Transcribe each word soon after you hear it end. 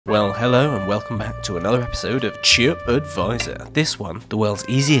Well, hello and welcome back to another episode of Chirp Advisor. This one, the world's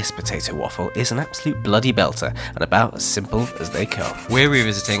easiest potato waffle, is an absolute bloody belter and about as simple as they come. We're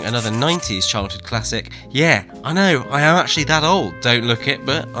revisiting another 90s childhood classic. Yeah, I know, I am actually that old. Don't look it,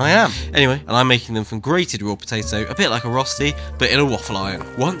 but I am. Anyway, and I'm making them from grated raw potato, a bit like a rosti, but in a waffle iron.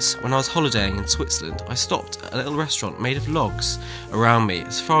 Once, when I was holidaying in Switzerland, I stopped at a little restaurant made of logs. Around me,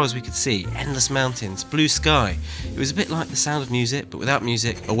 as far as we could see, endless mountains, blue sky. It was a bit like The Sound of Music, but without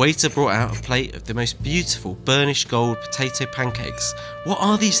music. A waiter brought out a plate of the most beautiful burnished gold potato pancakes. "What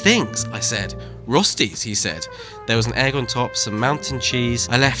are these things?" I said. "Rosties," he said. There was an egg on top, some mountain cheese.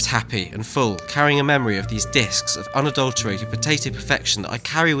 I left happy and full, carrying a memory of these discs of unadulterated potato perfection that I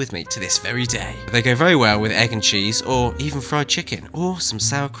carry with me to this very day. They go very well with egg and cheese, or even fried chicken, or some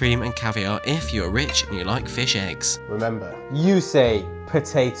sour cream and caviar if you are rich and you like fish eggs. Remember, you say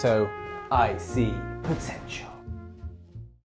potato, I see potential.